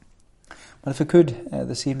But if we could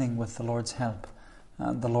this evening, with the Lord's help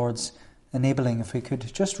and the Lord's enabling, if we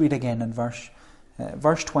could just read again in verse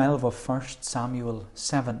 12 of 1 Samuel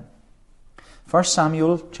 7. 1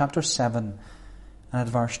 Samuel chapter 7 and at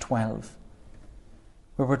verse 12,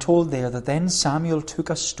 where we're told there that then Samuel took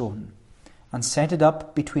a stone and set it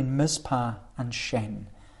up between Mizpah and Shen,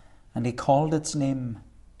 and he called its name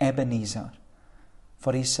Ebenezer,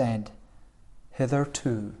 for he said,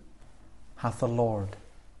 Hitherto hath the Lord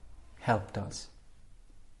helped us.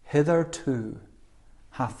 Hitherto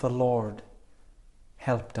hath the Lord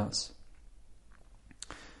helped us.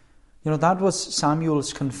 That was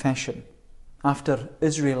Samuel's confession after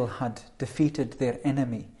Israel had defeated their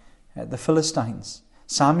enemy, the Philistines.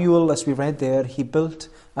 Samuel, as we read there, he built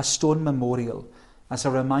a stone memorial as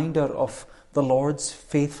a reminder of the Lord's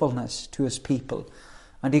faithfulness to his people.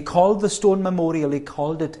 And he called the stone memorial, he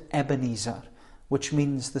called it Ebenezer, which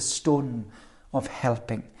means the stone of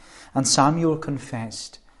helping. And Samuel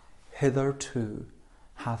confessed, Hitherto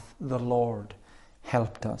hath the Lord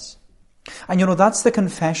helped us. And that's the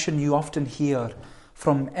confession you often hear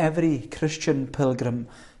from every Christian pilgrim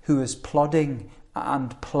who is plodding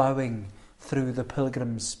and ploughing through the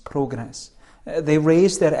Pilgrim's Progress. They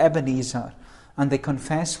raise their Ebenezer and they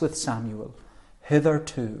confess with Samuel,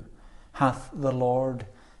 Hitherto hath the Lord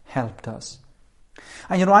helped us.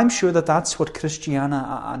 And I'm sure that that's what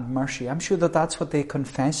Christiana and Mercy, I'm sure that that's what they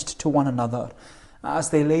confessed to one another as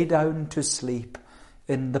they lay down to sleep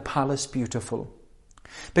in the Palace Beautiful.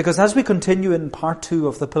 Because as we continue in part 2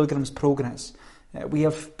 of the Pilgrim's Progress, we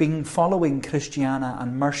have been following Christiana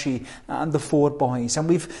and Mercy and the 4 boys, and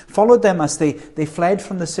we've followed them as they fled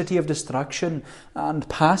from the city of destruction and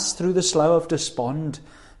passed through the Slough of Despond.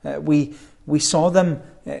 We saw them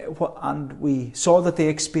and we saw that they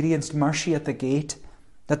experienced mercy at the gate,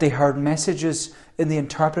 that they heard messages in the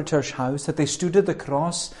interpreter's house, that they stood at the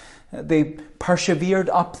cross, they persevered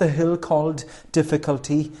up the hill called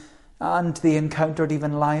Difficulty, and they encountered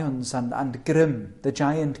even lions and Grim, the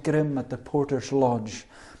giant Grim at the porter's lodge.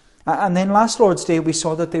 And then last Lord's Day we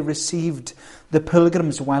saw that they received the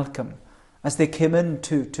pilgrim's welcome as they came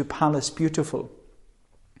into Palace Beautiful.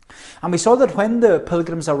 And we saw that when the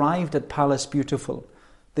pilgrims arrived at Palace Beautiful,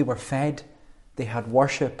 they were fed, they had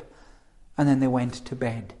worship, and then they went to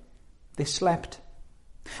bed. They slept.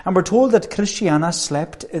 And we're told that Christiana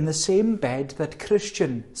slept in the same bed that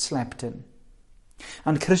Christian slept in.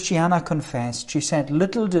 And Christiana confessed, she said,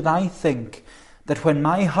 Little did I think that when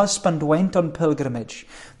my husband went on pilgrimage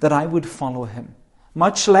that I would follow him.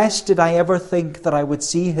 Much less did I ever think that I would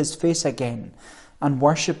see his face again and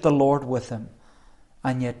worship the Lord with him.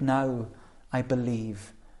 And yet now I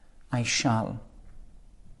believe I shall.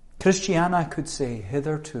 Christiana could say,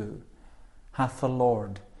 Hitherto hath the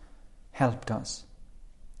Lord helped us.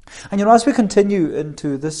 And as we continue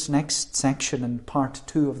into this next section in part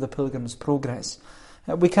 2 of the Pilgrim's Progress,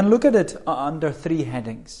 we can look at it under 3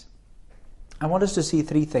 headings. I want us to see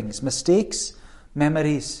 3 things: mistakes,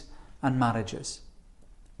 memories, and marriages.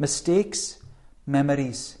 Mistakes,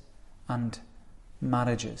 memories, and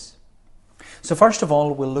marriages. So first of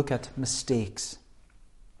all, we'll look at mistakes.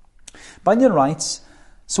 Bunyan writes,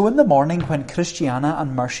 So in the morning when Christiana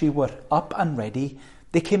and Mercy were up and ready,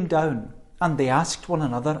 they came down, and they asked one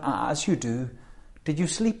another, as you do, Did you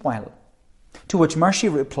sleep well? To which Mercy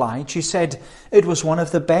replied, she said, It was one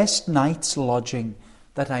of the best nights' lodging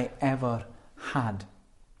that I ever had.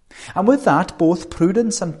 And with that, both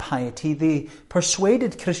prudence and piety, they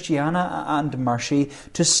persuaded Christiana and Mercy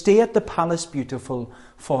to stay at the Palace Beautiful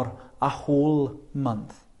for a whole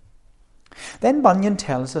month. Then Bunyan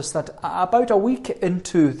tells us that about a week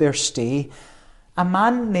into their stay, a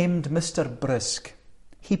man named Mr. Brisk,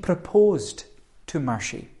 he proposed to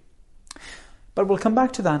Mercy. But we'll come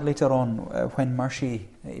back to that later on when Mercy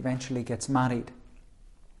eventually gets married.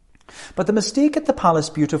 But the mistake at the Palace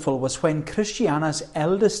Beautiful was when Christiana's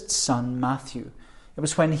eldest son, Matthew, it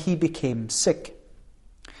was when he became sick.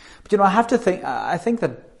 But I think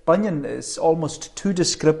that Bunyan is almost too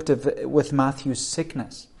descriptive with Matthew's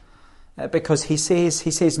sickness. Because he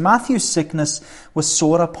says, Matthew's sickness was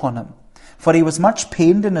sore upon him, for he was much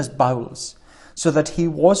pained in his bowels, so that he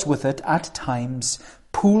was with it at times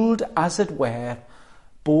pulled, as it were,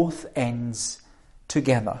 both ends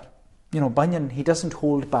together. Bunyan, he doesn't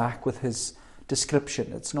hold back with his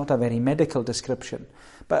description. It's not a very medical description.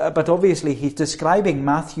 But obviously he's describing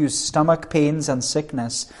Matthew's stomach pains and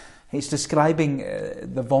sickness. He's describing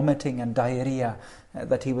the vomiting and diarrhea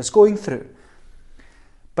that he was going through.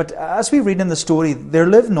 But as we read in the story, there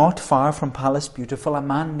lived not far from Palace Beautiful a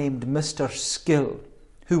man named Mr. Skill,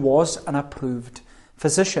 who was an approved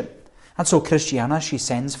physician. And so Christiana, she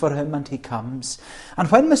sends for him and he comes.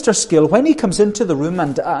 And when Mr. Skill, when he comes into the room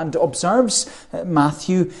and observes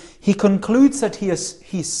Matthew, he concludes that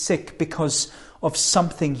he's sick because of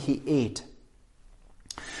something he ate.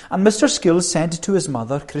 And Mr. Skill said to his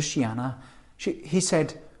mother, Christiana, he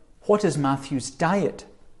said, "What is Matthew's diet?"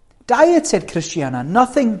 "Diet," said Christiana,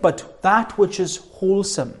 "nothing but that which is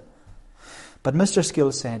wholesome." But Mr.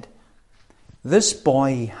 Skill said, "This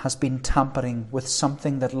boy has been tampering with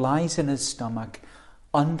something that lies in his stomach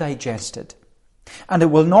undigested, and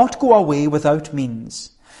it will not go away without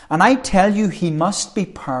means. And I tell you, he must be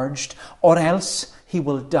purged, or else he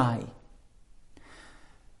will die."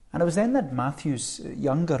 And it was then that Matthew's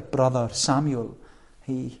younger brother, Samuel,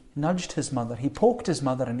 he nudged his mother, he poked his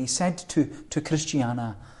mother, and he said to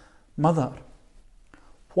Christiana, "Mother,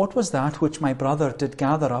 what was that which my brother did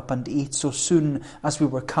gather up and eat so soon as we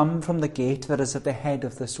were come from the gate that is at the head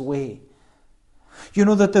of this way? You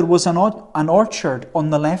know that there was an orchard on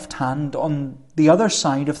the left hand on the other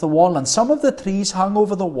side of the wall, and some of the trees hung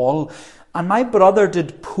over the wall, and my brother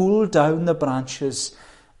did pull down the branches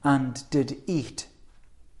and did eat."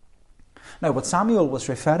 Now, what Samuel was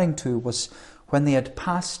referring to was when they had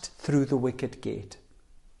passed through the wicket gate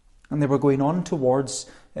and they were going on towards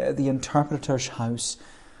the interpreter's house.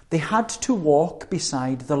 They had to walk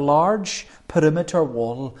beside the large perimeter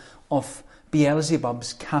wall of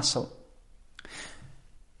Beelzebub's castle.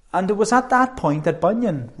 And it was at that point that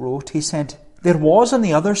Bunyan wrote, he said, "There was on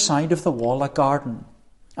the other side of the wall a garden,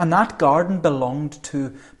 and that garden belonged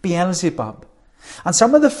to Beelzebub. And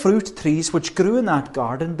some of the fruit trees which grew in that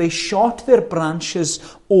garden, they shot their branches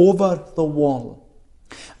over the wall.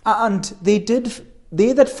 And they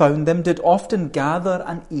that found them did often gather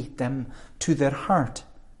and eat them to their hurt.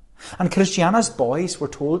 And Christiana's boys were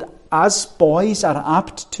told, as boys are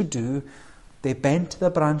apt to do, they bent the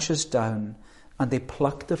branches down and they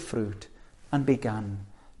plucked the fruit and began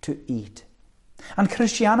to eat. And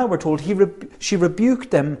Christiana, we're told, she rebuked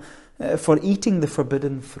them for eating the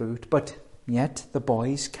forbidden fruit, but yet the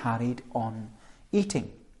boys carried on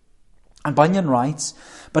eating. And Bunyan writes,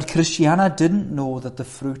 "But Christiana didn't know that the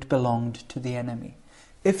fruit belonged to the enemy.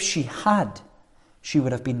 If she had, she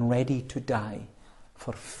would have been ready to die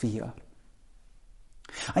for fear."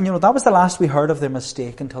 And that was the last we heard of their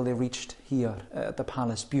mistake until they reached here at the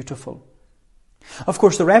palace. Beautiful. Of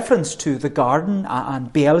course, the reference to the garden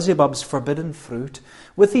and Beelzebub's forbidden fruit,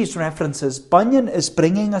 with these references, Bunyan is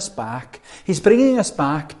bringing us back. He's bringing us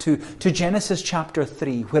back to Genesis chapter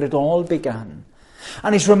 3, where it all began.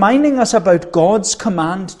 And he's reminding us about God's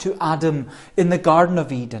command to Adam in the Garden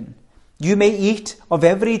of Eden. "You may eat of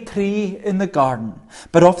every tree in the garden,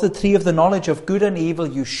 but of the tree of the knowledge of good and evil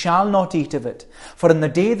you shall not eat of it. For in the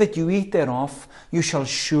day that you eat thereof, you shall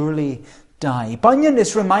surely die." Bunyan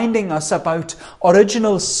is reminding us about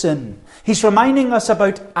original sin. He's reminding us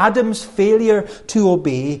about Adam's failure to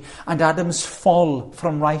obey and Adam's fall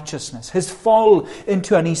from righteousness, his fall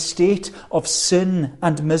into an estate of sin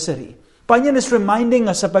and misery. Bunyan is reminding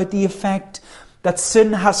us about the effect that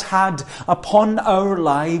sin has had upon our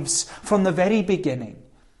lives from the very beginning.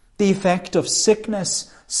 The effect of sickness,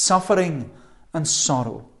 suffering, and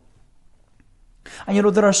sorrow. And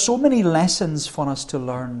there are so many lessons for us to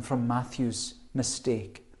learn from Matthew's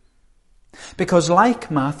mistake. Because like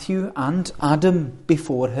Matthew and Adam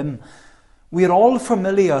before him, we are all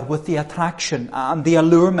familiar with the attraction and the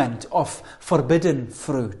allurement of forbidden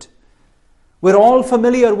fruit. We're all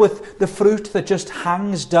familiar with the fruit that just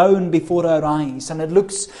hangs down before our eyes and it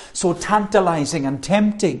looks so tantalizing and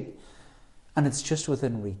tempting. And it's just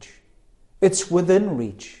within reach. It's within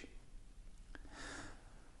reach.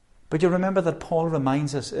 But you remember that Paul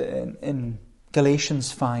reminds us in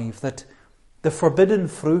Galatians 5 that the forbidden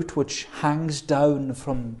fruit which hangs down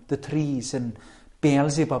from the trees in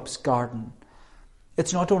Beelzebub's garden,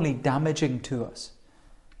 it's not only damaging to us,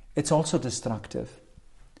 it's also destructive.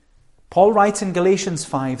 Paul writes in Galatians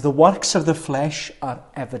 5, "The works of the flesh are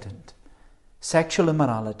evident: sexual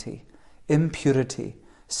immorality, impurity,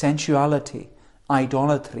 sensuality,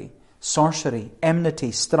 idolatry, sorcery,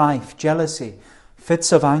 enmity, strife, jealousy,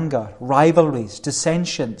 fits of anger, rivalries,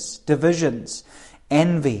 dissensions, divisions,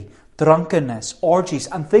 envy, drunkenness, orgies,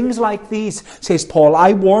 and things like these," says Paul.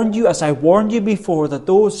 "I warned you, as I warned you before, that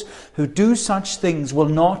those who do such things will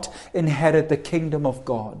not inherit the kingdom of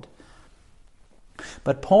God."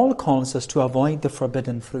 But Paul calls us to avoid the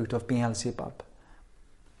forbidden fruit of Beelzebub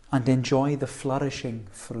and enjoy the flourishing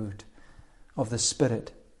fruit of the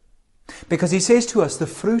Spirit. Because he says to us, the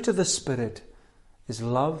fruit of the Spirit is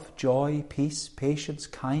love, joy, peace, patience,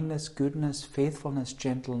 kindness, goodness, faithfulness,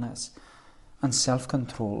 gentleness, and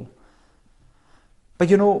self-control. But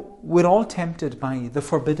we're all tempted by the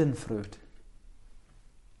forbidden fruit.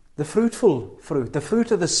 The fruitful fruit, the fruit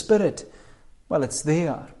of the Spirit, well, it's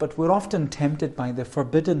there, but we're often tempted by the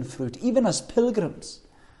forbidden fruit, even as pilgrims.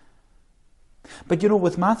 But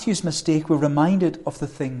with Matthew's mistake, we're reminded of the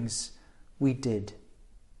things we did.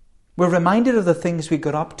 We're reminded of the things we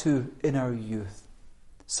got up to in our youth.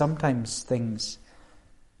 Sometimes things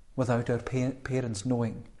without our parents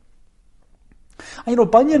knowing. And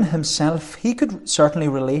Bunyan himself, he could certainly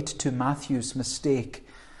relate to Matthew's mistake.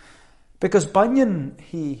 Because Bunyan,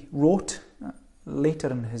 he wrote, later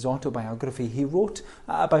in his autobiography, he wrote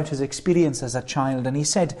about his experience as a child. And he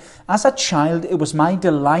said, "As a child, it was my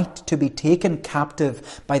delight to be taken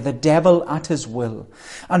captive by the devil at his will.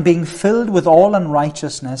 And being filled with all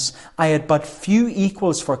unrighteousness, I had but few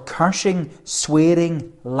equals for cursing,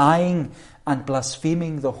 swearing, lying, and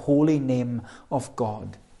blaspheming the holy name of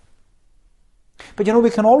God." But we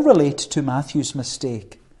can all relate to Matthew's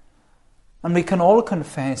mistake. And we can all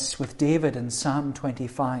confess with David in Psalm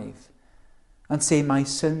 25 and say, "My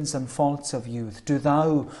sins and faults of youth, do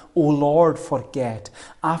thou, O Lord, forget.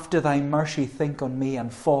 After thy mercy think on me,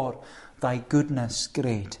 and for thy goodness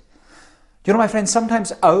great." My friends,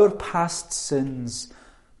 sometimes our past sins,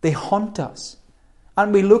 they haunt us.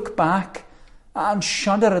 And we look back and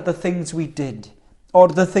shudder at the things we did, or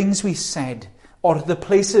the things we said, or the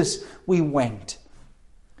places we went.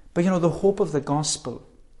 But the hope of the gospel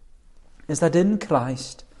is that in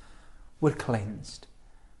Christ we're cleansed.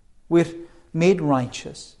 We're made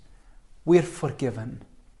righteous. We're forgiven.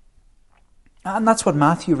 And that's what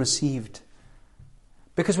Matthew received.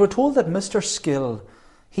 Because we're told that Mr. Skill,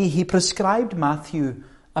 he prescribed Matthew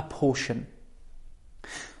a potion.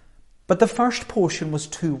 But the first potion was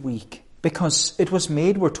too weak, because it was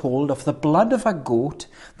made, we're told, of the blood of a goat,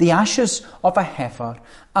 the ashes of a heifer,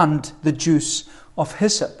 and the juice of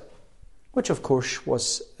hyssop, which of course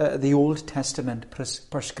was the Old Testament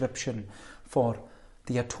prescription for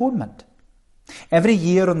the atonement. Every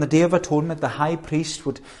year on the Day of Atonement, the high priest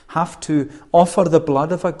would have to offer the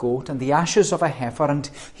blood of a goat and the ashes of a heifer, and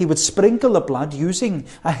he would sprinkle the blood using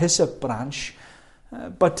a hyssop branch.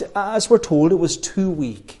 But as we're told, it was too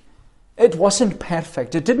weak. It wasn't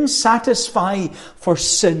perfect. It didn't satisfy for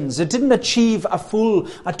sins. It didn't achieve a full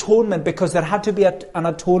atonement, because there had to be an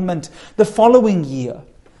atonement the following year.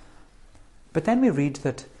 But then we read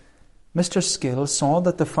that Mr. Skill saw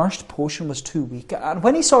that the first potion was too weak. And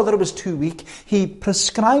when he saw that it was too weak, he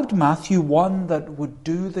prescribed Matthew one that would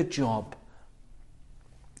do the job.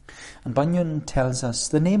 And Bunyan tells us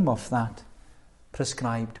the name of that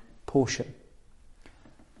prescribed potion,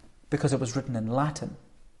 because it was written in Latin.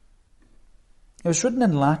 It was written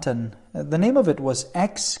in Latin. The name of it was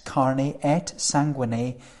Ex Carne et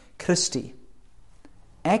Sanguine Christi.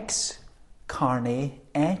 Ex Carne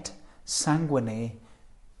et Sanguine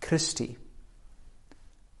Christi.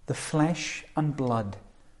 The flesh and blood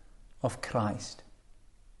of Christ.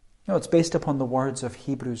 It's based upon the words of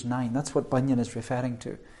Hebrews 9. That's what Bunyan is referring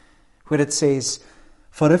to, where it says,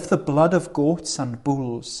 "For if the blood of goats and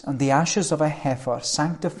bulls and the ashes of a heifer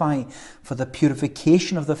sanctify for the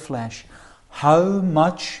purification of the flesh, how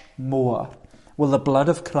much more will the blood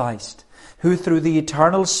of Christ, who through the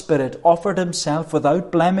eternal Spirit offered himself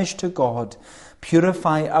without blemish to God,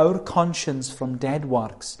 purify our conscience from dead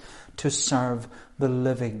works to serve the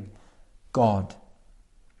living God."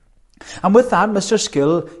 And with that, Mr.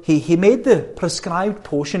 Skill, he made the prescribed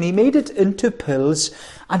potion, he made it into pills,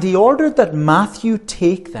 and he ordered that Matthew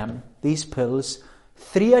take them, these pills,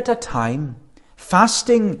 3 at a time,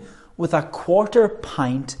 fasting with a 1/4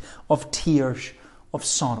 pint of tears of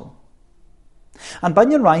sorrow. And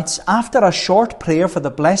Bunyan writes, after a short prayer for the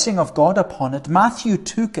blessing of God upon it, Matthew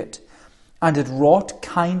took it, and it wrought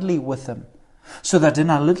kindly with him, so that in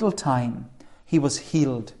a little time he was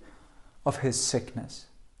healed of his sickness.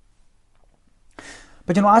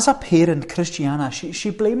 But as a parent, Christiana, she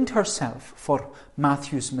blamed herself for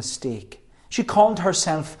Matthew's mistake. She called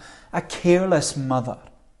herself a careless mother.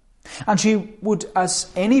 And she would,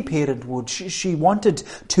 as any parent would, she wanted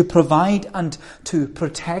to provide and to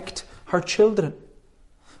protect her children.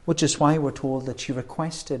 Which is why we're told that she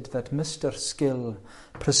requested that Mr. Skill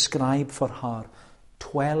prescribe for her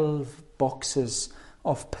 12 boxes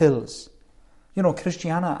of pills.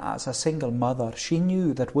 Christiana, as a single mother, she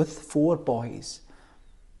knew that with 4 boys,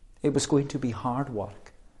 it was going to be hard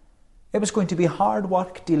work. It was going to be hard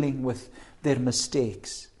work dealing with their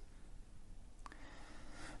mistakes.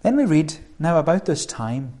 Then we read, now about this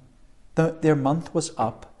time, their month was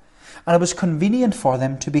up, and it was convenient for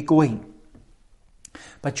them to be going.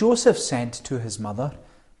 But Joseph said to his mother,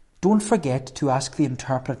 "Don't forget to ask the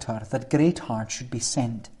interpreter that Greatheart should be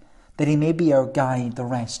sent, that he may be our guide the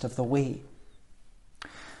rest of the way.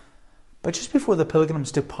 But just before the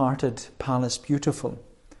pilgrims departed Palus Beautiful,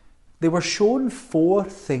 they were shown 4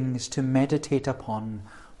 things to meditate upon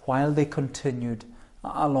while they continued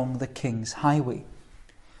along the King's Highway.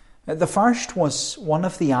 The first was one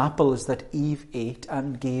of the apples that Eve ate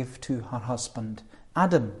and gave to her husband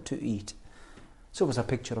Adam to eat. So it was a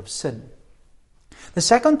picture of sin. The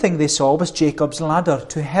second thing they saw was Jacob's ladder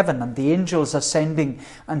to heaven and the angels ascending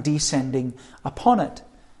and descending upon it.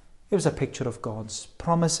 It was a picture of God's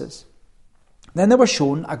promises. Then they were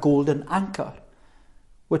shown a golden anchor,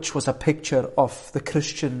 which was a picture of the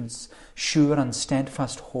Christian's sure and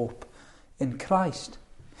steadfast hope in Christ.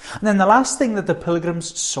 And then the last thing that the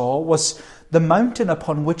pilgrims saw was the mountain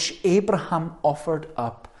upon which Abraham offered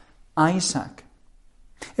up Isaac.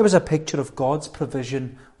 It was a picture of God's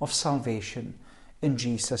provision of salvation in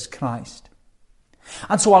Jesus Christ.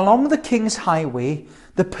 And so along the King's Highway,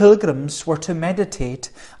 the pilgrims were to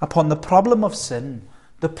meditate upon the problem of sin,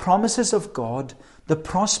 the promises of God, the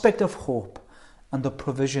prospect of hope, and the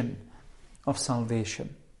provision of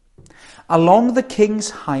salvation. Along the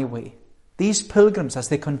King's Highway, these pilgrims, as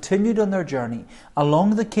they continued on their journey,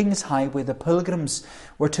 along the King's Highway, the pilgrims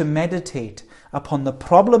were to meditate upon the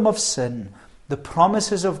problem of sin, the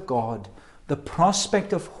promises of God, the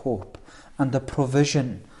prospect of hope, and the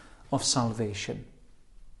provision of salvation.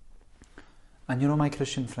 And you know, my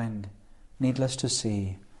Christian friend, needless to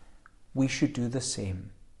say, we should do the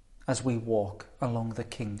same as we walk along the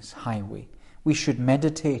King's Highway. We should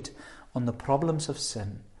meditate on the problems of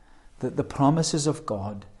sin, the promises of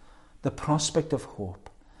God, the prospect of hope,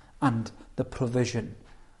 and the provision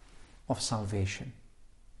of salvation.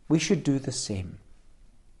 We should do the same.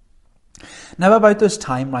 Now about this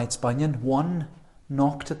time, writes Bunyan, one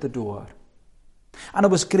knocked at the door, and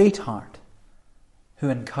it was Greatheart who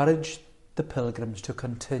encouraged the pilgrims to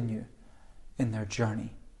continue in their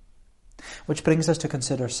journey. Which brings us to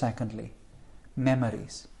consider, secondly,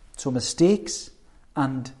 memories. So mistakes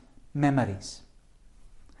and memories.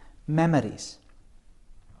 Memories.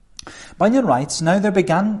 Bunyan writes, Now they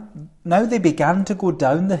began to go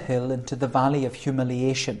down the hill into the valley of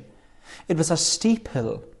humiliation. It was a steep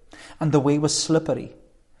hill, and the way was slippery,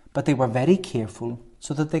 but they were very careful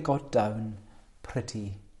so that they got down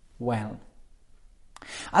pretty well.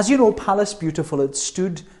 As you know, Palus Beautiful had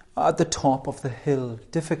stood at the top of the hill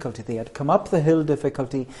difficulty. They had come up the hill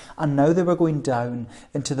difficulty, and now they were going down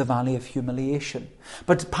into the valley of humiliation.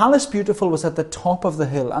 But Palus Beautiful was at the top of the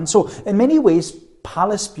hill, and so in many ways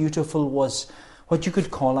Palus Beautiful was what you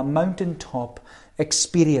could call a mountaintop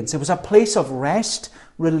experience. It was a place of rest,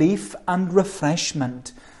 relief, and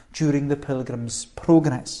refreshment during the pilgrims'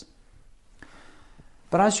 progress.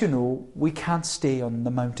 But as you know, we can't stay on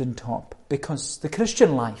the mountaintop, because the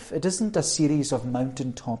Christian life, it isn't a series of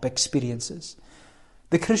mountaintop experiences.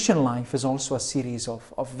 The Christian life is also a series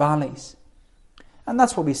of valleys. And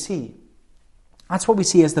that's what we see. That's what we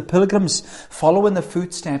see as the pilgrims follow in the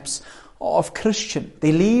footsteps of Christian.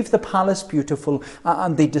 They leave the Palus Beautiful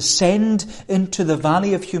and they descend into the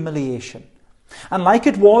valley of humiliation. And like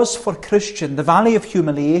it was for Christian, the valley of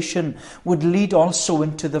humiliation would lead also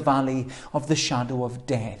into the valley of the shadow of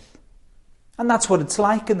death. And that's what it's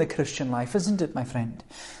like in the Christian life, isn't it, my friend?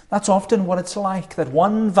 That's often what it's like, that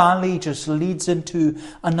one valley just leads into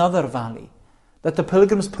another valley. That the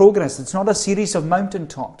pilgrim's progress, it's not a series of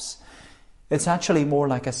mountaintops. It's actually more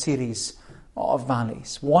like a series of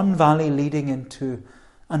valleys. One valley leading into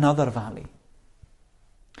another valley.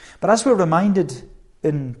 But as we're reminded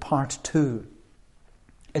in part 2,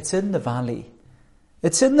 it's in the valley.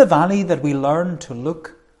 It's in the valley that we learn to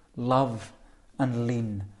look, love, and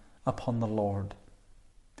lean upon the Lord.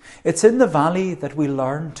 It's in the valley that we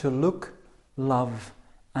learn to look, love,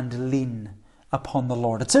 and lean upon the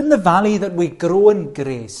Lord. It's in the valley that we grow in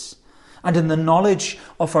grace and in the knowledge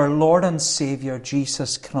of our Lord and Saviour,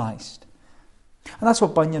 Jesus Christ. And that's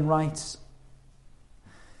what Bunyan writes.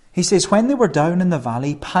 He says, when they were down in the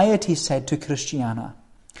valley, Piety said to Christiana,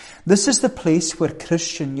 "This is the place where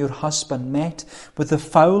Christian, your husband, met with the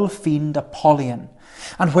foul fiend Apollyon,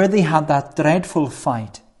 and where they had that dreadful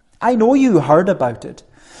fight. I know you heard about it,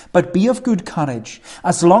 but be of good courage.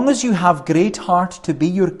 As long as you have Greatheart to be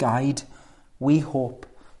your guide, we hope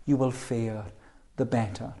you will fare the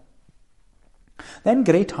better." Then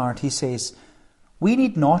Greatheart, he says, "We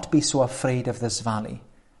need not be so afraid of this valley,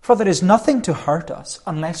 for there is nothing to hurt us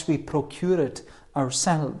unless we procure it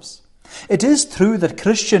ourselves. It is true that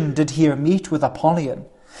Christian did here meet with Apollyon,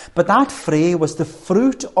 but that fray was the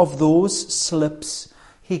fruit of those slips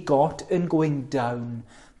he got in going down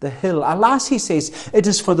the hill. Alas, he says, it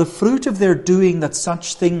is for the fruit of their doing that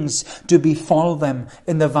such things do befall them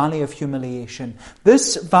in the valley of humiliation.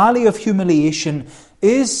 This valley of humiliation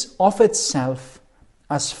is of itself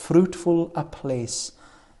as fruitful a place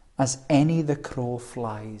as any the crow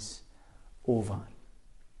flies over.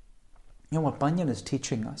 You know what Bunyan is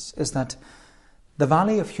teaching us is that the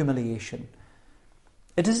valley of humiliation,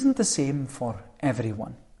 it isn't the same for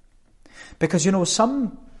everyone. Because,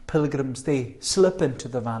 some pilgrims, they slip into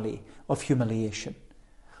the valley of humiliation,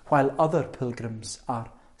 while other pilgrims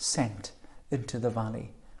are sent into the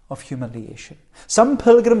valley of humiliation. Some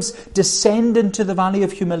pilgrims descend into the valley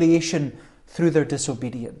of humiliation through their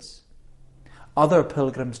disobedience. Other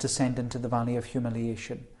pilgrims descend into the valley of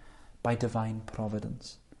humiliation by divine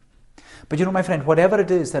providence. But my friend, whatever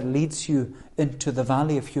it is that leads you into the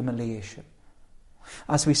valley of humiliation,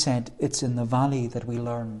 as we said, it's in the valley that we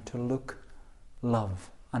learn to look, love,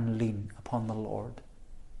 and lean upon the Lord.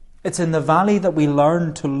 It's in the valley that we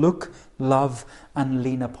learn to look, love, and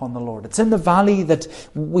lean upon the Lord. It's in the valley that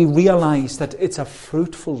we realize that it's a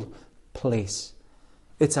fruitful place.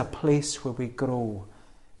 It's a place where we grow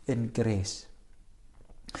in grace.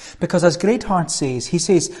 Because as Greatheart says, he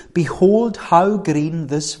says, "Behold how green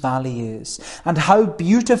this valley is, and how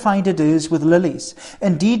beautified it is with lilies.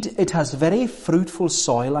 Indeed, it has very fruitful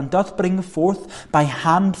soil, and doth bring forth by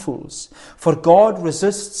handfuls. For God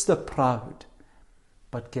resists the proud,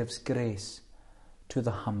 but gives grace to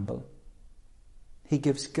the humble." He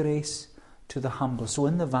gives grace to the humble. So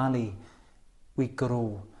in the valley, we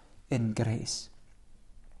grow in grace.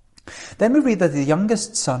 Then we read that the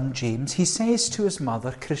youngest son, James, he says to his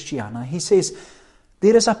mother, Christiana, he says,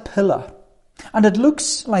 "There is a pillar, and it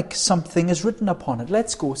looks like something is written upon it.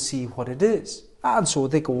 Let's go see what it is." And so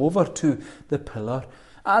they go over to the pillar,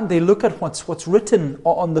 and they look at what's written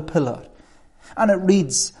on the pillar. And it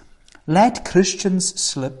reads, "Let Christian's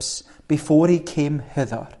slips before he came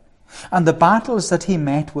hither, and the battles that he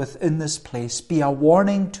met with in this place be a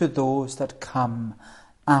warning to those that come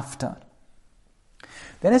after."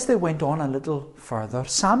 Then as they went on a little further,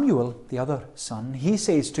 Samuel, the other son, he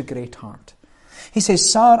says to Greatheart, he says,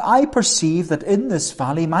 "Sir, I perceive that in this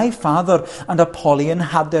valley my father and Apollyon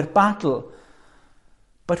had their battle.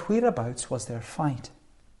 But whereabouts was their fight?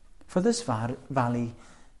 For this valley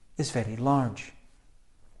is very large."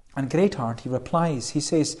 And Greatheart, he replies, he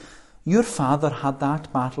says, "Your father had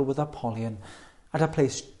that battle with Apollyon at a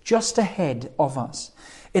place just ahead of us,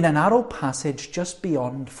 in a narrow passage just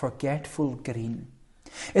beyond Forgetful Green.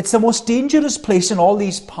 It's the most dangerous place in all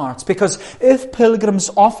these parts, because if pilgrims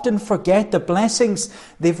often forget the blessings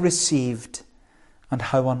they've received and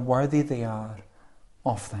how unworthy they are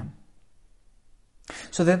of them."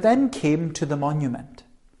 So they then came to the monument,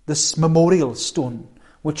 this memorial stone,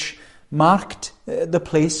 which marked the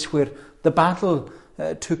place where the battle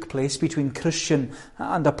took place between Christian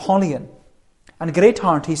and Apollyon. And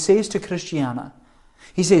Greatheart, he says to Christiana,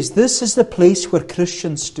 he says, "This is the place where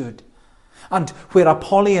Christian stood, and where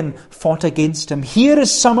Apollyon fought against him. Here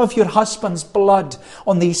is some of your husband's blood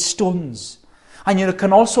on these stones. And you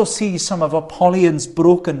can also see some of Apollyon's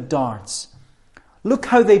broken darts. Look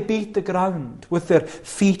how they beat the ground with their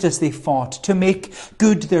feet as they fought to make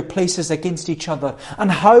good their places against each other.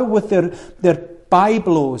 And how with their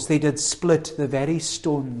by-blows they did split the very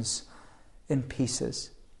stones in pieces."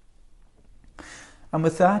 And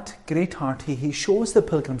with that, Greatheart, he shows the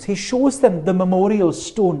pilgrims, he shows them the memorial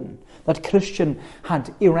stone that Christian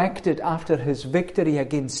had erected after his victory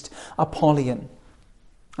against Apollyon.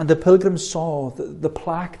 And the pilgrims saw the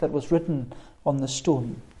plaque that was written on the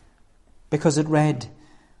stone, because it read,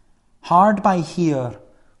 "Hard by here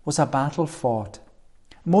was a battle fought,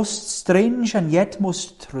 most strange and yet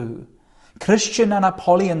most true. Christian and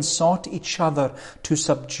Apollyon sought each other to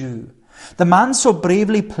subdue. The man so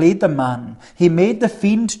bravely played the man, he made the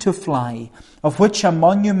fiend to fly, of which a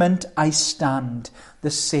monument I stand,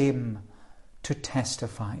 the same to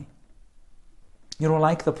testify."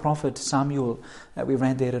 Like the prophet Samuel, we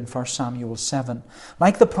read there in 1 Samuel 7.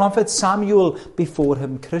 Like the prophet Samuel before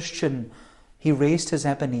him, Christian, he raised his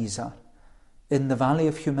Ebenezer in the valley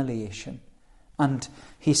of humiliation. And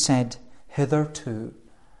he said, "Hitherto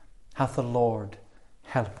hath the Lord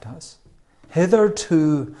helped us.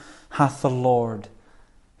 Hitherto hath the Lord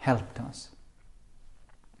helped us."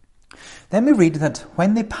 Then we read that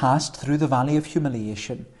when they passed through the valley of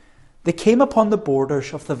humiliation, they came upon the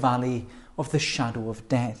borders of the valley of the shadow of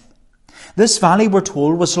death. This valley, we're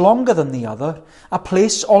told, was longer than the other, a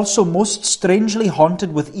place also most strangely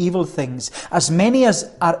haunted with evil things, as many as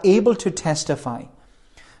are able to testify.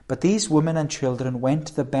 But these women and children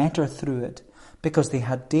went the better through it, because they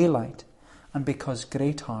had daylight, and because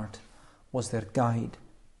Greatheart was their guide.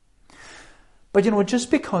 But just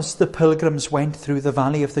because the pilgrims went through the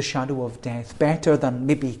valley of the shadow of death better than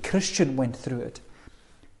maybe Christian went through it,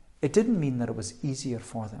 it didn't mean that it was easier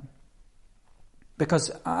for them.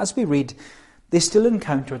 Because as we read, they still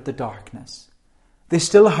encountered the darkness. They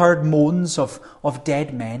still heard moans of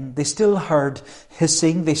dead men. They still heard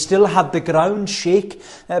hissing. They still had the ground shake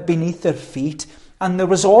beneath their feet. And there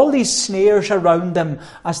was all these snares around them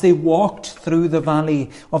as they walked through the valley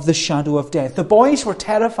of the shadow of death. The boys were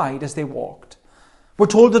terrified as they walked. We're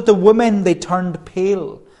told that the women, they turned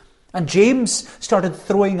pale. And James started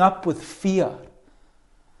throwing up with fear.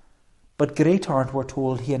 But Greatheart, we're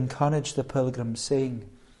told, he encouraged the pilgrims, saying,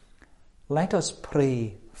 "Let us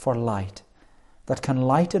pray for light that can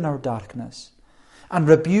lighten our darkness, and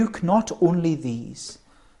rebuke not only these,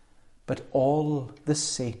 but all the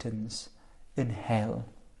Satans in hell."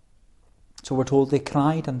 So we're told they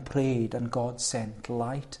cried and prayed, and God sent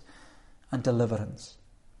light and deliverance.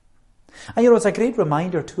 And it's a great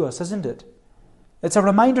reminder to us, isn't it? It's a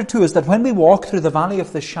reminder to us that when we walk through the valley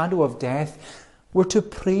of the shadow of death, we're to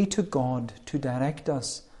pray to God to direct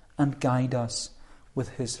us and guide us with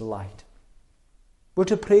His light. We're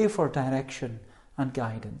to pray for direction and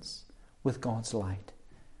guidance with God's light.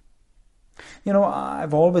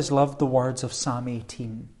 I've always loved the words of Psalm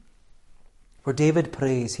 18, where David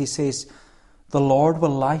prays. He says, "The Lord will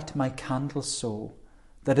light my candle so,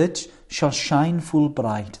 that it shall shine full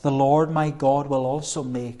bright. The Lord my God will also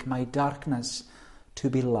make my darkness to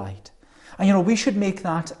be light." And we should make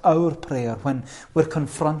that our prayer when we're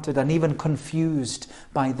confronted and even confused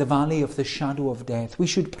by the valley of the shadow of death. We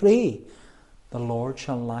should pray, "The Lord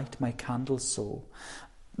shall light my candle so,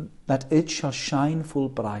 that it shall shine full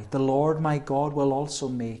bright. The Lord my God will also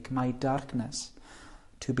make my darkness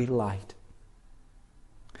to be light."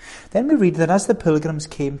 Then we read that as the pilgrims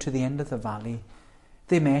came to the end of the valley,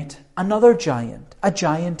 they met another giant. A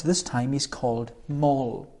giant, this time he's called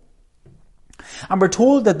Maul. And we're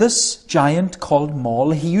told that this giant called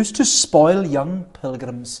Maul, he used to spoil young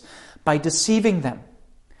pilgrims by deceiving them.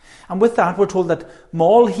 And with that, we're told that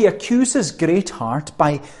Maul, he accuses Greatheart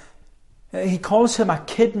he calls him a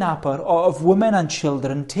kidnapper of women and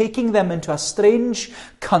children, taking them into a strange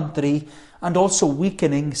country and also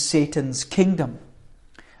weakening Satan's kingdom.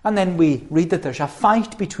 And then we read that there's a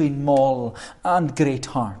fight between Maul and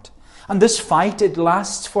Greatheart. And this fight, it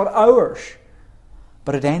lasts for hours.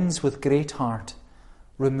 But it ends with Greatheart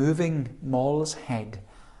removing Maul's head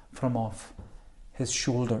from off his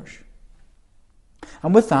shoulders.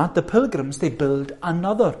 And with that, the pilgrims, they build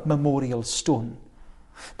another memorial stone.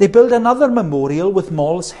 They build another memorial with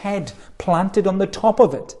Maul's head planted on the top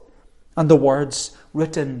of it, and the words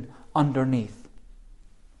written underneath.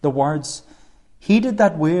 The words, He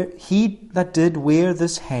that did wear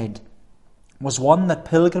this head was one that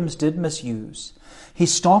pilgrims did misuse. He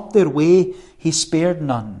stopped their way, he spared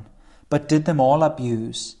none, but did them all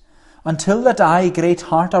abuse. Until that I,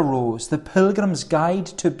 Greatheart, arose, the pilgrim's guide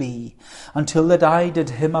to be, until that I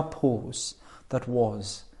did him oppose, that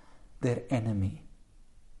was their enemy.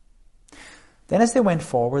 Then as they went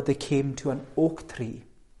forward, they came to an oak tree,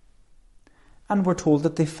 and were told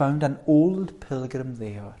that they found an old pilgrim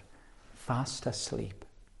there, fast asleep.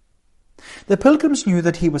 The pilgrims knew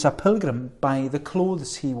that he was a pilgrim by the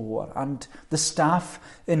clothes he wore and the staff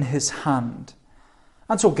in his hand.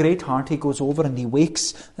 And so Greatheart, he goes over and he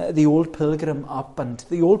wakes the old pilgrim up, and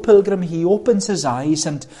the old pilgrim, he opens his eyes,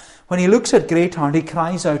 and when he looks at Greatheart, he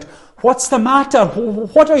cries out, "What's the matter?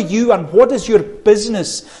 What are you and what is your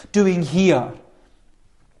business doing here?"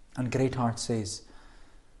 And Greatheart says,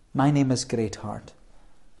 "My name is Greatheart.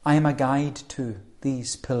 I am a guide to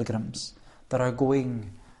these pilgrims that are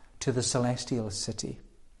going to the celestial city."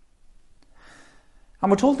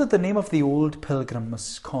 And we're told that the name of the old pilgrim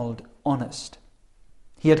was called Honest.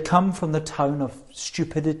 He had come from the town of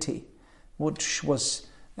Stupidity, which was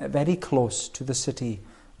very close to the city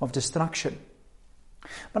of Destruction.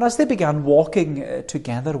 But as they began walking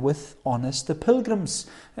together with Honest, the pilgrims,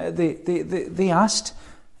 they asked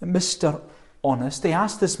Mr. Honest, they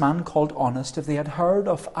asked this man called Honest if they had heard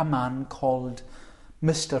of a man called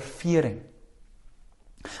Mr. Fearing.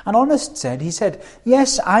 And Honest said,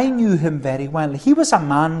 "Yes, I knew him very well. He was a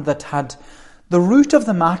man that had the root of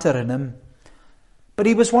the matter in him, but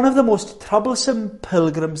he was one of the most troublesome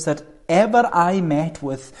pilgrims that ever I met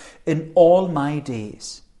with in all my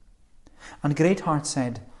days." And Greatheart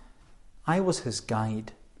said, "I was his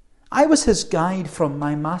guide. I was his guide from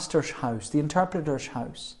my master's house, the interpreter's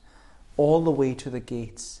house, all the way to the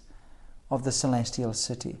gates of the celestial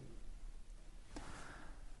city."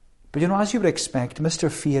 But as you would expect, Mr.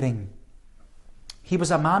 Fearing, He was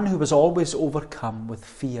a man who was always overcome with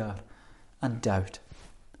fear and doubt.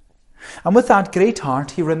 And with that great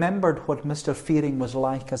heart, he remembered what Mr. Fearing was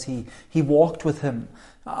like as he walked with him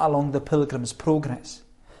along the Pilgrim's Progress.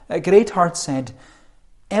 Greatheart said,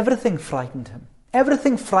 everything frightened him.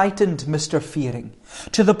 Everything frightened Mr. Fearing,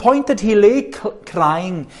 to the point that he lay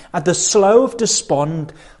crying at the Slough of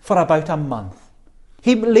Despond for about a month.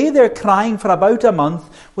 He lay there crying for about a month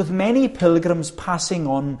with many pilgrims passing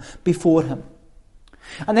on before him.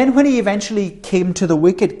 And then when he eventually came to the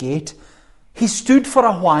wicket gate, he stood for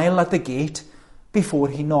a while at the gate before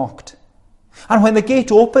he knocked. And when the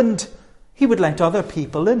gate opened, he would let other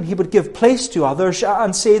people in. He would give place to others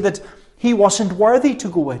and say that he wasn't worthy to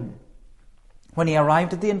go in. When he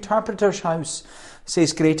arrived at the interpreter's house,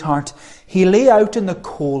 says Greatheart, he lay out in the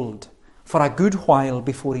cold for a good while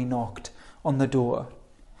before he knocked on the door.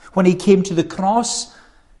 When he came to the cross,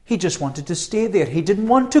 he just wanted to stay there. He didn't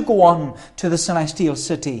want to go on to the celestial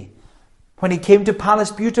city. When he came to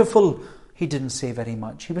Palace Beautiful, he didn't say very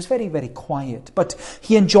much. He was very, very quiet. But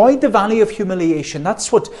he enjoyed the valley of humiliation.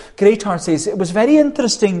 That's what Greatheart says. It was very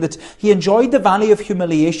interesting that he enjoyed the valley of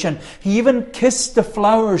humiliation. He even kissed the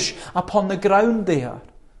flowers upon the ground there.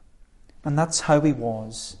 And that's how he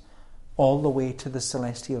was all the way to the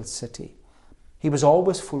celestial city. He was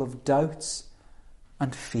always full of doubts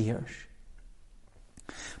and fears.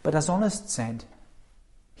 But as Honest said,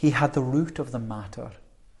 he had the root of the matter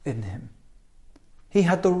in him. He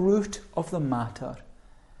had the root of the matter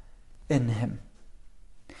in him.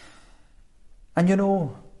 And you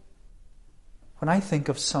know, when I think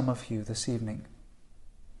of some of you this evening,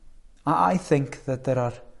 I think that there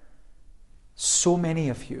are so many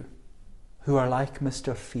of you who are like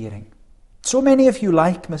Mr. Fearing. So many of you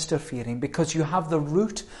like Mr. Fearing because you have the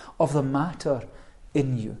root of the matter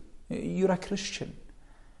in you. You're a Christian.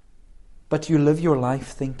 But you live your life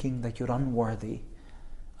thinking that you're unworthy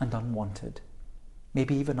and unwanted.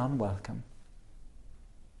 Maybe even unwelcome.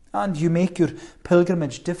 And you make your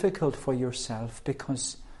pilgrimage difficult for yourself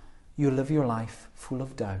because you live your life full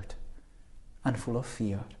of doubt and full of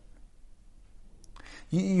fear.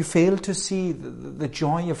 You fail to see the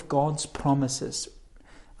joy of God's promises,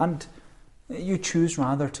 and you choose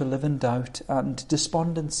rather to live in doubt and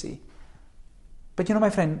despondency. But you know, my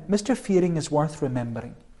friend, Mr. Fearing is worth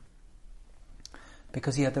remembering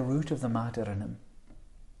because he had the root of the matter in him.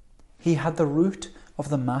 He had the root of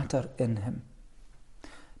the matter in him,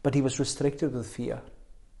 but he was restricted with fear.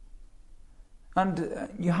 And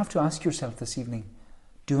you have to ask yourself this evening,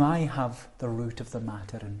 do I have the root of the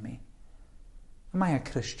matter in me? Am I a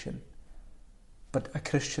Christian, but a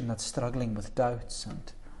Christian that's struggling with doubts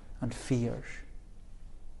and fears?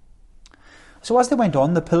 So as they went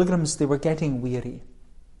on, the pilgrims, they were getting weary.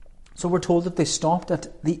 So we're told that they stopped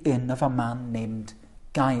at the inn of a man named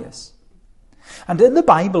Gaius. And in the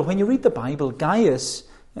Bible, when you read the Bible, Gaius,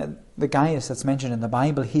 the Gaius that's mentioned in the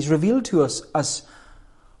Bible, he's revealed to us as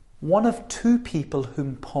one of two people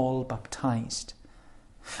whom Paul baptized.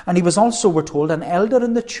 And he was also, we're told, an elder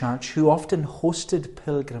in the church who often hosted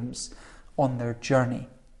pilgrims on their journey.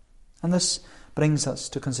 And this brings us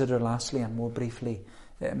to consider lastly and more briefly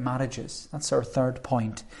marriages. That's our third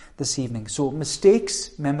point this evening. So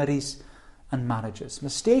mistakes, memories and marriages.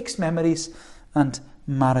 Mistakes, memories and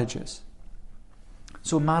marriages.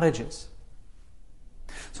 So marriages.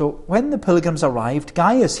 So when the pilgrims arrived,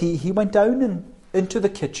 Gaius, he went down into the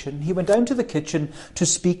kitchen. He went down to the kitchen to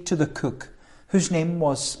speak to the cook, whose name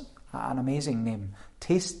was an amazing name,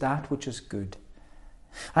 Taste That Which Is Good.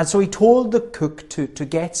 And so he told the cook to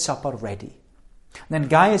get supper ready. And then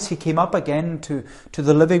Gaius, he came up again to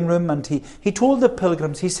the living room and he told the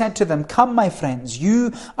pilgrims, he said to them, "Come, my friends,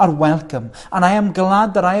 you are welcome, and I am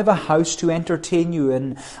glad that I have a house to entertain you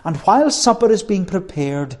in. And while supper is being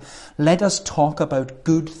prepared, let us talk about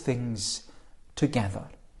good things together."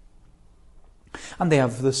 And they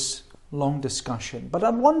have this long discussion. But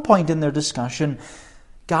at one point in their discussion,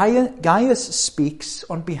 Gaius speaks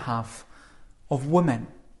on behalf of women.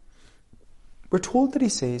 We're told that he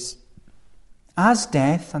says, "As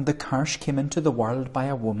death and the curse came into the world by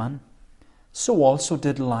a woman, so also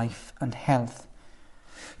did life and health.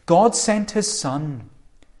 God sent his Son,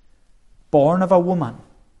 born of a woman.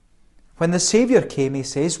 When the Saviour came," he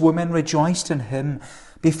says, "women rejoiced in him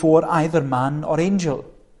before either man or angel.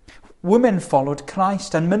 Women followed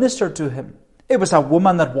Christ and ministered to him. It was a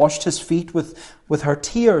woman that washed his feet with her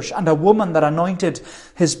tears, and a woman that anointed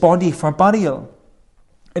his body for burial.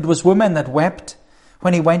 It was women that wept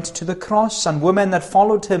when he went to the cross, and women that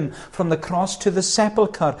followed him from the cross to the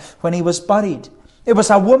sepulchre when he was buried. It was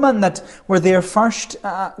a woman that were there first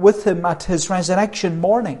with him at his resurrection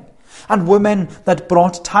morning. and women that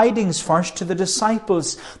brought tidings first to the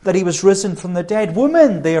disciples that he was risen from the dead.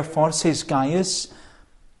 Women, therefore, says Gaius,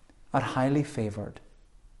 are highly favoured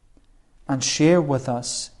and share with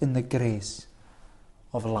us in the grace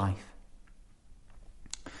of life.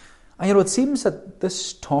 And it seems that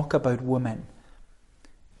this talk about women,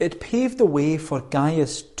 it paved the way for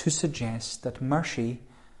Gaius to suggest that Mercy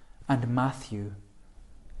and Matthew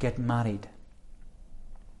get married.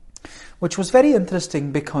 Which was very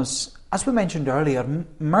interesting because, as we mentioned earlier,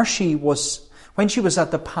 Mercy was, when she was at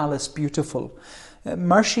the palace beautiful,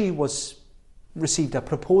 Mercy received a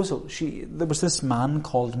proposal. There was this man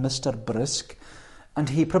called Mr. Brisk, and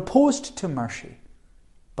he proposed to Mercy,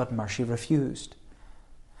 but Mercy refused.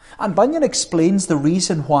 And Bunyan explains the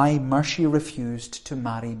reason why Mercy refused to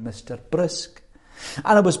marry Mr. Brisk.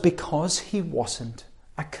 And it was because he wasn't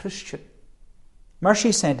a Christian.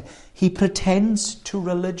 Mercy said, he pretends to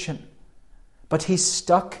religion, but he's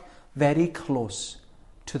stuck very close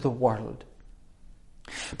to the world.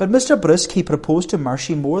 But Mr. Brisk, he proposed to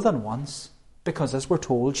Mercy more than once, because as we're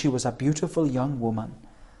told, she was a beautiful young woman.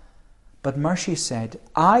 But Mercy said,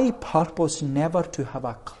 I purpose never to have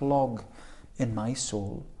a clog in my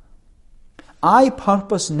soul. I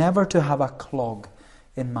purpose never to have a clog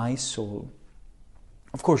in my soul.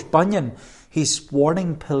 Of course, Bunyan, he's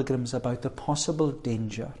warning pilgrims about the possible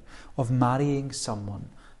danger of marrying someone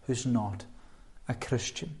who's not a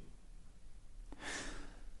Christian.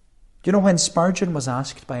 You know, when Spurgeon was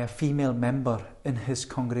asked by a female member in his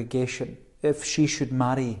congregation if she should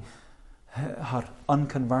marry her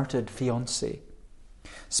unconverted fiancé,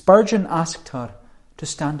 Spurgeon asked her to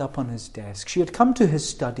stand up on his desk. She had come to his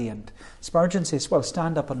study, and Spurgeon says, well,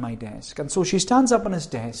 stand up on my desk. And so she stands up on his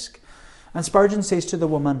desk, and Spurgeon says to the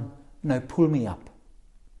woman, now pull me up.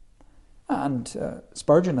 And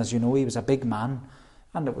Spurgeon, as you know, he was a big man,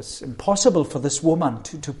 and it was impossible for this woman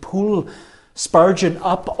to pull Spurgeon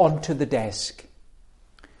up onto the desk.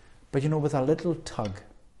 But you know, with a little tug,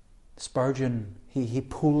 Spurgeon, he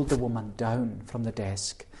pulled the woman down from the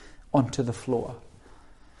desk onto the floor.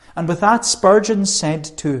 And with that, Spurgeon said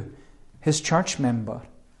to his church member,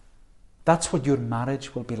 that's what your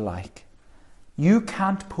marriage will be like. You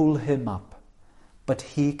can't pull him up, but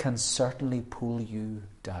he can certainly pull you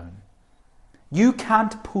down. You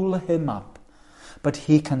can't pull him up, but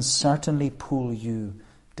he can certainly pull you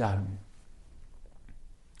down.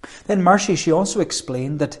 Then Mercy, she also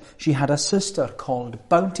explained that she had a sister called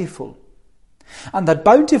Bountiful, and that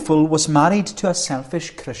Bountiful was married to a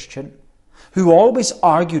selfish Christian who always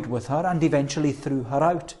argued with her and eventually threw her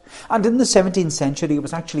out. And in the 17th century, it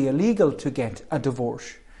was actually illegal to get a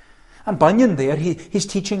divorce. And Bunyan there, he's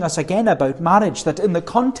teaching us again about marriage, that in the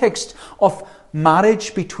context of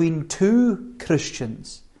marriage between two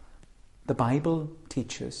Christians, the Bible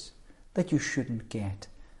teaches that you shouldn't get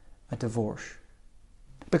a divorce.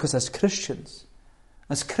 Because as Christians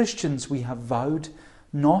we have vowed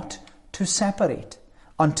not to separate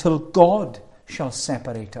until God shall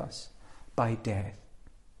separate us by death.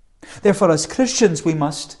 Therefore, as Christians, we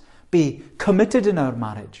must be committed in our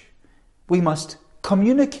marriage. We must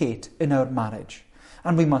communicate in our marriage.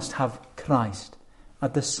 And we must have Christ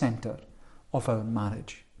at the centre of our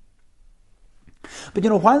marriage. But you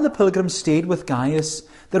know, while the pilgrims stayed with Gaius,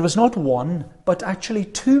 there was not one, but actually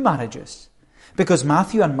two marriages. Because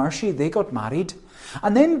Matthew and Mercy, they got married.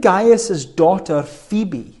 And then Gaius' daughter,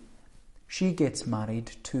 Phoebe, she gets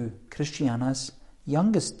married to Christiana's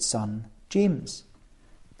youngest son, James.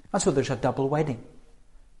 And so there's a double wedding.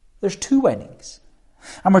 There's two weddings.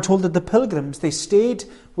 And we're told that the pilgrims, they stayed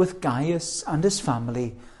with Gaius and his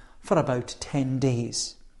family for about 10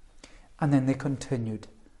 days. And then they continued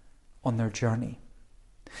on their journey.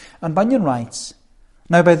 And Bunyan writes,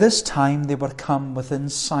 now by this time they were come within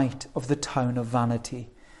sight of the town of Vanity,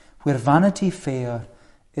 where Vanity Fair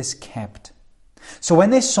is kept. So when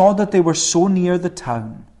they saw that they were so near the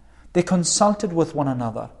town, they consulted with one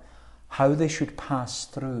another how they should pass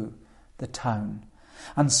through the town.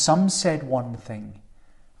 And some said one thing,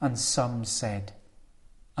 and some said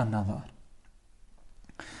another.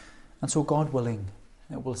 And so, God willing,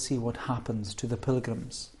 we'll see what happens to the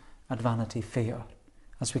pilgrims at Vanity Fair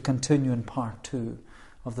as we continue in part 2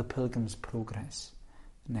 of the Pilgrim's Progress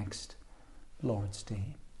next Lord's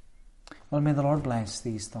Day. Well, may the Lord bless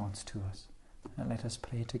these thoughts to us. And let us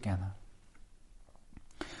pray together.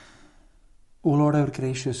 O Lord, our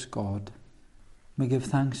gracious God, we give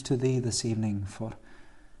thanks to Thee this evening for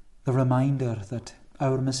the reminder that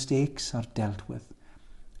our mistakes are dealt with,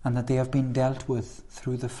 and that they have been dealt with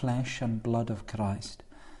through the flesh and blood of Christ.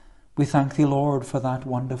 We thank Thee, Lord, for that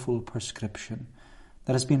wonderful prescription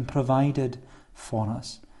that has been provided for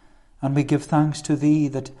us. And we give thanks to Thee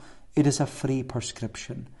that it is a free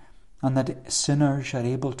prescription, and that sinners are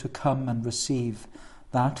able to come and receive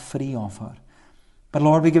that free offer. But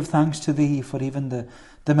Lord, we give thanks to Thee for even the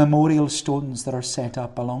memorial stones that are set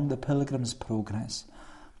up along the Pilgrim's Progress,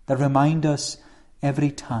 that remind us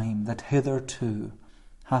every time that hitherto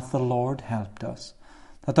hath the Lord helped us,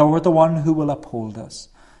 that Thou art the one who will uphold us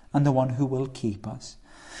and the one who will keep us.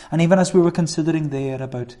 And even as we were considering there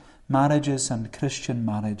about marriages and Christian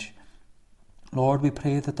marriage, Lord, we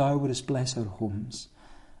pray that Thou wouldest bless our homes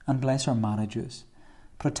and bless our marriages.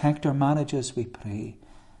 Protect our marriages, we pray,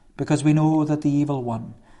 because we know that the evil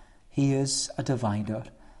one, he is a divider.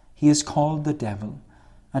 He is called the devil,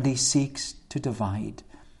 and he seeks to divide.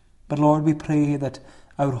 But Lord, we pray that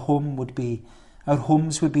our homes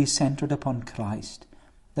would be centred upon Christ,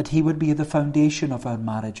 that He would be the foundation of our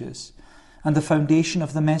marriages and the foundation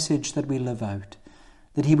of the message that we live out,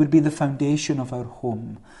 that He would be the foundation of our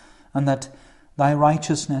home, and that Thy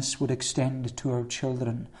righteousness would extend to our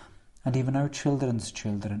children and even our children's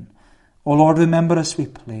children. O Lord, remember us, we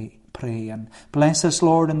pray, and bless us,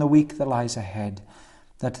 Lord, in the week that lies ahead,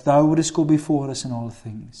 that Thou wouldest go before us in all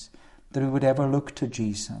things, that we would ever look to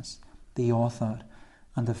Jesus, the author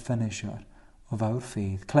and the finisher of our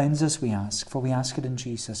faith. Cleanse us, we ask, for we ask it in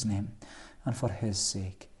Jesus' name and for His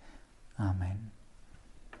sake. Amen.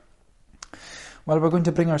 Well, we're going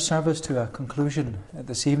to bring our service to a conclusion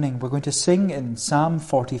this evening. We're going to sing in Psalm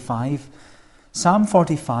 45. Psalm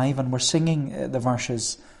 45, and we're singing the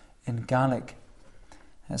verses in Gaelic.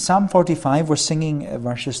 Psalm 45, we're singing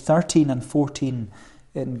verses 13 and 14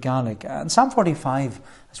 in Gaelic. And Psalm 45,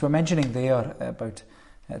 as we're mentioning there about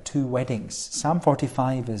two weddings, Psalm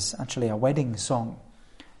 45 is actually a wedding song.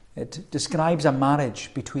 It describes a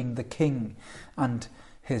marriage between the king and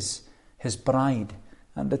his bride.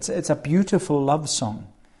 And it's a beautiful love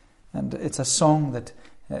song. And it's a song that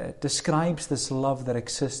describes this love that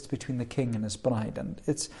exists between the king and his bride. And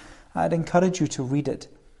I'd encourage you to read it.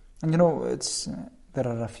 And you know, there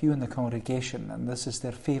are a few in the congregation, and this is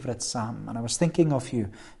their favourite psalm. And I was thinking of you.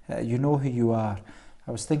 You know who you are.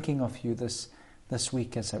 I was thinking of you this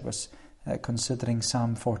week as I was considering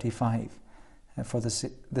Psalm 45 for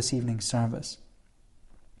this evening's service.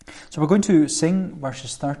 So we're going to sing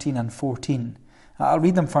verses 13 and 14. I'll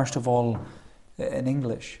read them first of all in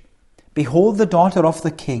English. Behold, the daughter of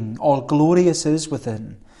the king, all glorious is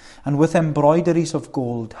within, and with embroideries of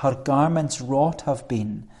gold her garments wrought have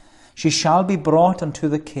been. She shall be brought unto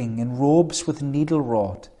the king in robes with needle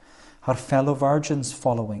wrought. Her fellow virgins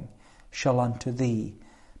following shall unto thee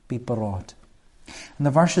be brought. And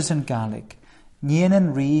the verses in Gaelic.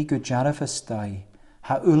 Nienan ri go jarafas dai,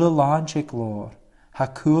 ha ula lanch e glor, ha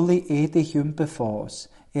coolly ede hum befos,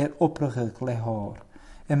 oprachig lehor.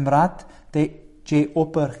 Imrat de je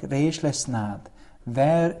opper reis lesnad,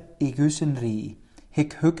 ver I gusen ri,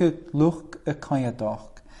 hik huke luch a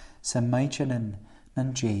kayadoch, se meitjenen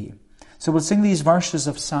and je. So we'll sing these verses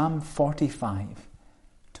of Psalm 45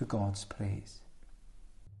 to God's praise.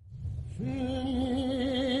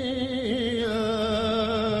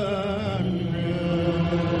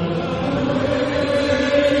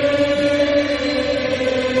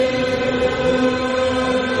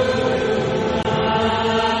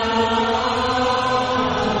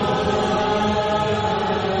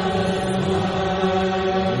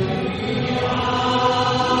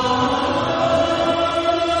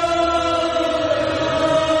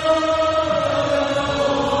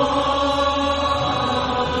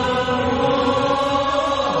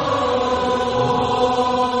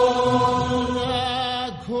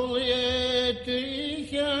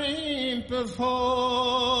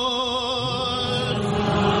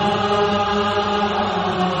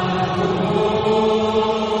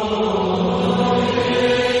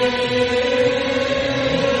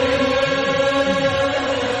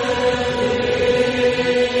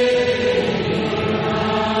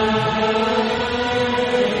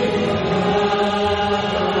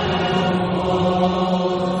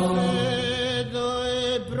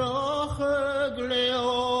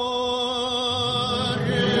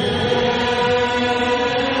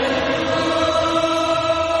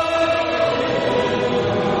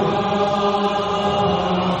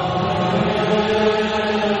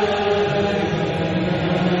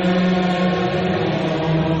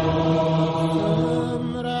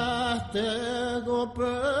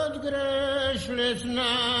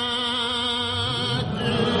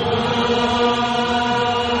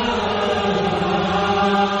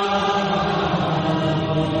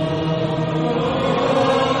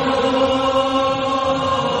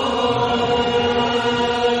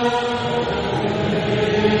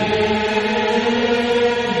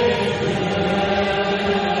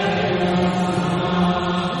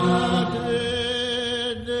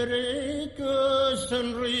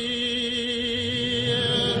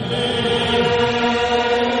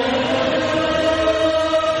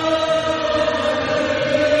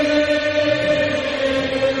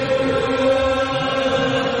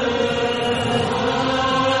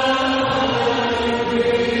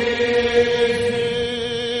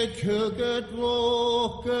 ketwoh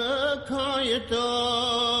kekayatan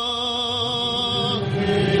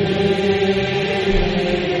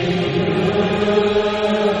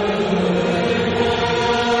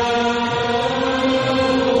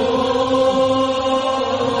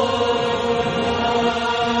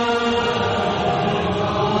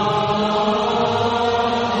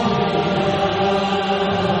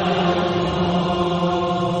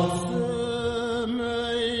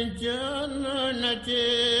Semai jannati